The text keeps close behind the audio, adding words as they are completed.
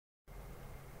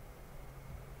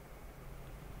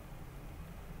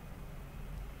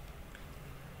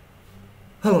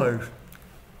Hello,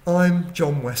 I'm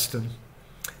John Weston,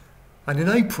 and in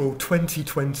April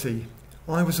 2020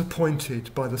 I was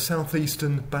appointed by the South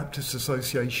Eastern Baptist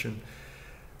Association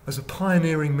as a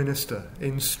pioneering minister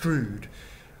in Strood,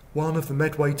 one of the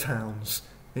Medway towns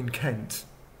in Kent.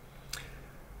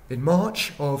 In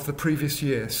March of the previous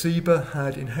year, SEBA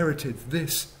had inherited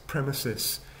this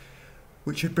premises,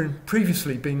 which had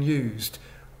previously been used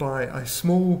by a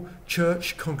small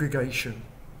church congregation.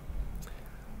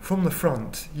 From the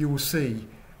front you will see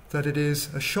that it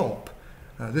is a shop,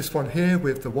 this one here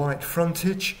with the white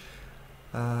frontage,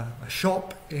 a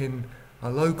shop in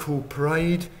a local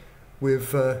parade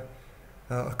with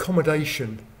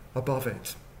accommodation above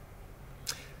it.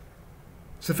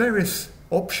 So various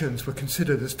options were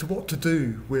considered as to what to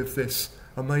do with this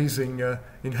amazing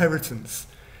inheritance.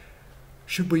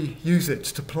 Should we use it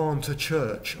to plant a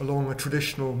church along a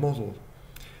traditional model?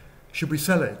 Should we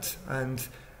sell it and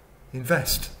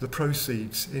invest the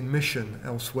proceeds in mission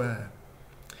elsewhere?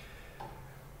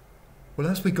 Well,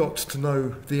 as we got to know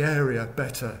the area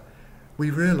better, we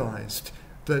realised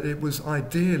that it was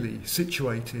ideally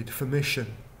situated for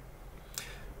mission.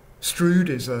 Strood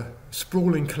is a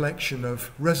sprawling collection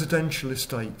of residential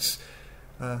estates,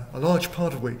 a large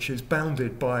part of which is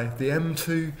bounded by the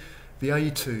M2, the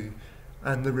A2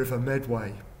 and the River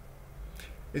Medway.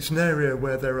 It's an area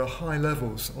where there are high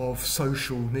levels of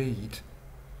social need.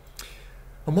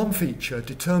 And one feature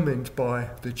determined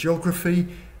by the geography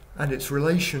and its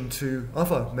relation to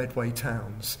other Medway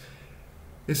towns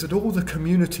is that all the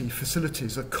community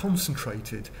facilities are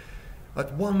concentrated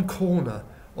at one corner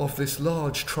of this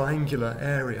large triangular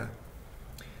area.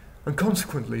 And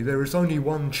consequently, there is only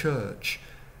one church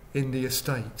in the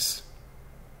estates.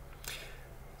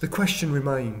 The question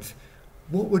remained,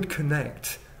 what would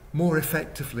connect more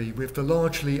effectively with the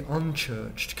largely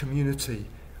unchurched community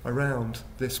around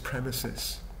this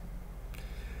premises?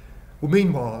 Well,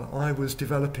 meanwhile, I was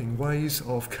developing ways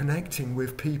of connecting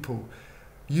with people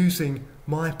using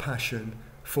my passion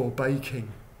for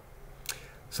baking.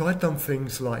 So I'd done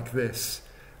things like this.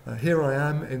 Here I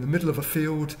am in the middle of a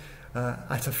field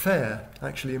at a fair,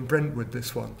 actually in Brentwood,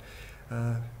 this one.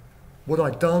 What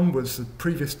I'd done was the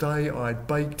previous day I'd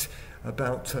baked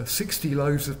about 60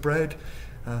 loaves of bread.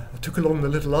 I took along the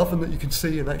little oven that you can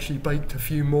see and actually baked a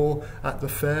few more at the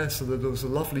fair, so that there was a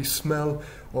lovely smell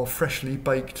of freshly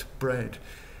baked bread.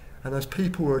 And as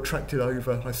people were attracted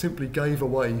over, I simply gave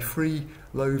away 3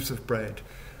 loaves of bread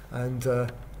and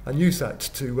used that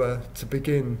to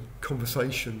begin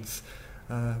conversations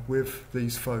with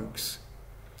these folks.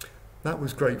 That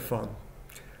was great fun.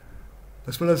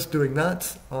 As well as doing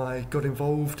that, I got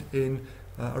involved in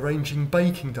arranging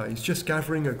baking days, just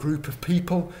gathering a group of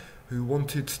people who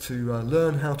wanted to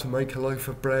learn how to make a loaf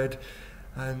of bread.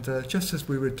 And just as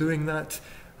we were doing that,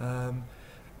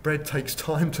 bread takes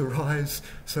time to rise,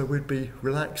 so we'd be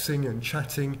relaxing and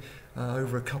chatting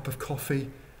over a cup of coffee,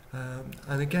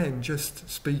 and again just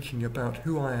speaking about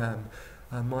who I am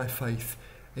and my faith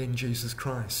in Jesus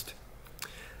Christ.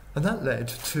 And that led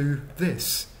to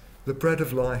this, the Bread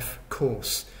of Life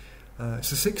course.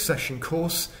 It's a 6-session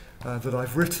course that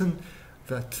I've written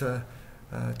that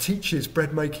teaches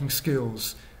bread making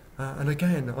skills, and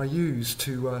again I use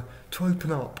to open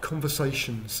up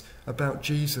conversations about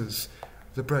Jesus,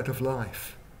 the bread of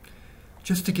life.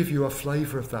 Just to give you a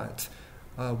flavour of that,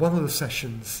 one of the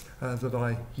sessions that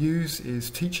I use is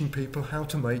teaching people how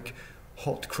to make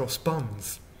hot cross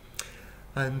buns.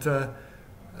 And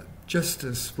just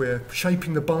as we're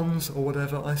shaping the buns or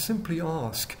whatever, I simply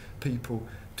ask people,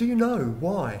 do you know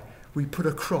why we put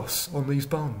a cross on these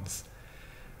buns?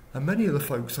 And many of the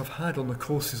folks I've had on the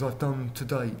courses I've done to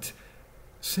date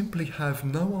simply have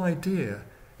no idea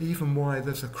even why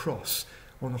there's a cross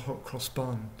on a hot cross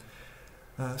bun.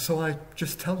 So I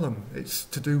just tell them it's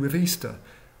to do with Easter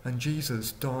and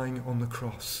Jesus dying on the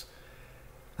cross.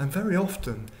 And very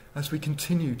often, as we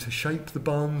continue to shape the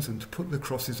buns and to put the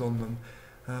crosses on them,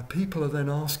 people are then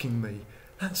asking me,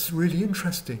 that's really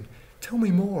interesting, tell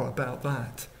me more about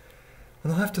that.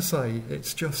 And I have to say,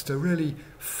 it's just a really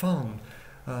fun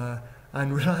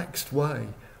and relaxed way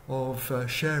of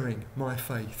sharing my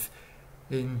faith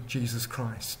in Jesus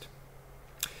Christ.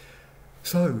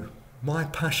 So, my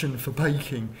passion for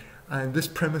baking and this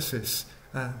premises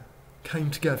came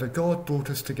together. God brought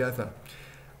us together,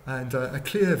 and a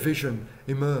clear vision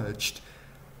emerged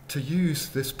to use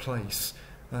this place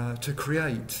to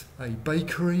create a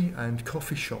bakery and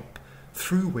coffee shop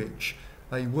through which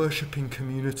a worshipping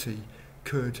community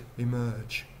could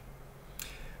emerge.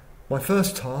 My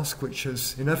first task, which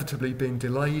has inevitably been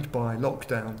delayed by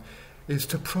lockdown, is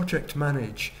to project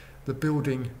manage the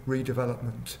building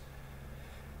redevelopment.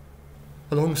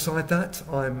 Alongside that,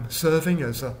 I'm serving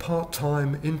as a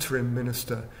part-time interim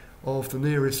minister of the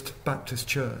nearest Baptist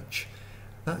church.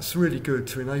 That's really good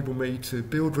to enable me to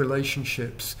build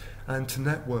relationships and to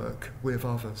network with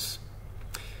others.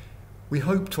 We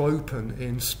hope to open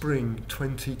in spring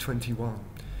 2021.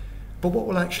 But what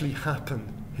will actually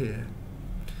happen here?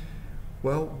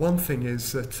 Well, one thing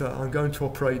is that I'm going to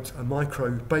operate a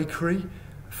micro bakery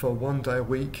for 1 day a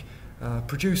week,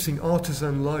 producing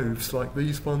artisan loaves like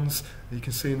these ones you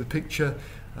can see in the picture,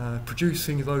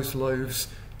 producing those loaves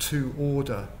to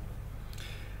order.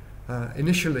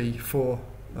 Initially, for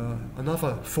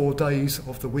another 4 days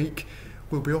of the week,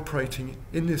 we'll be operating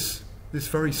in this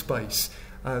very space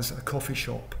as a coffee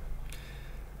shop.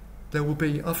 There will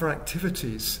be other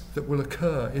activities that will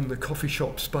occur in the coffee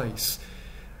shop space.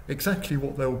 Exactly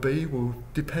what they'll be will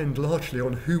depend largely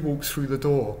on who walks through the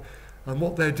door and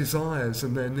what their desires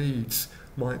and their needs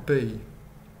might be.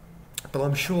 But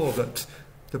I'm sure that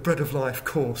the Bread of Life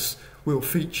course will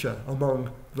feature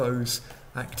among those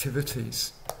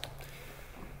activities.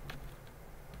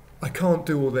 I can't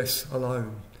do all this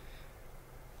alone.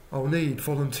 I'll need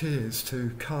volunteers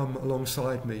to come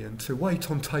alongside me and to wait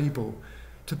on table,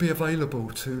 to be available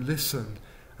to listen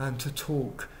and to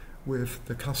talk with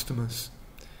the customers.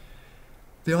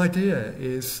 The idea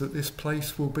is that this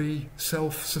place will be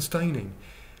self-sustaining,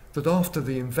 that after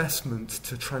the investment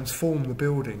to transform the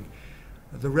building,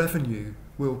 the revenue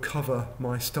will cover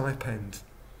my stipend.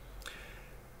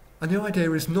 And the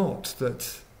idea is not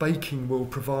that baking will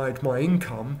provide my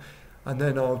income and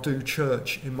then I'll do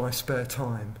church in my spare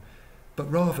time,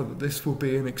 but rather that this will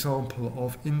be an example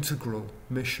of integral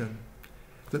mission,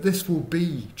 that this will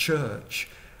be church,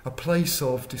 a place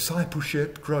of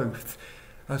discipleship, growth,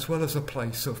 as well as a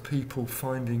place of people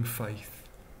finding faith.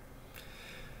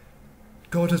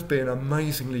 God has been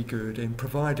amazingly good in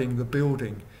providing the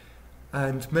building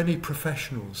and many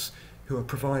professionals who are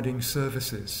providing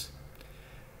services.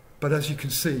 But as you can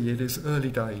see, it is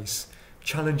early days.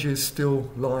 Challenges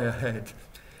still lie ahead.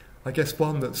 I guess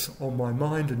one that's on my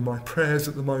mind and my prayers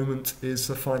at the moment is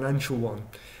the financial one.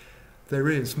 There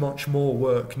is much more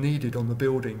work needed on the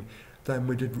building than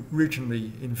we'd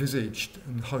originally envisaged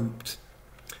and hoped.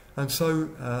 And so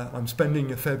I'm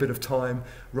spending a fair bit of time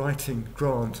writing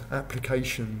grant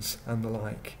applications and the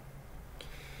like.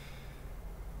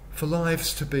 For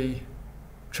lives to be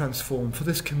transformed, for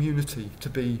this community to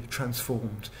be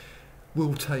transformed,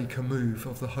 will take a move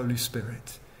of the Holy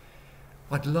Spirit.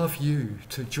 I'd love you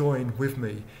to join with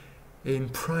me in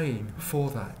praying for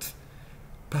that,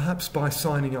 perhaps by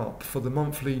signing up for the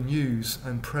monthly news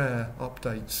and prayer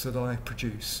updates that I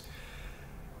produce.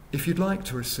 If you'd like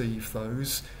to receive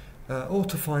those, or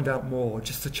to find out more,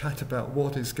 just to chat about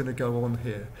what is going to go on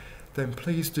here, then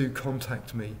please do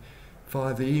contact me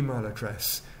via the email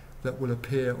address that will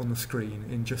appear on the screen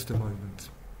in just a moment.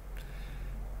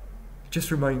 It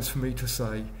just remains for me to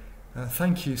say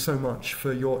thank you so much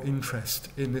for your interest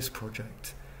in this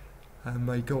project, and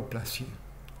may God bless you.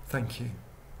 Thank you.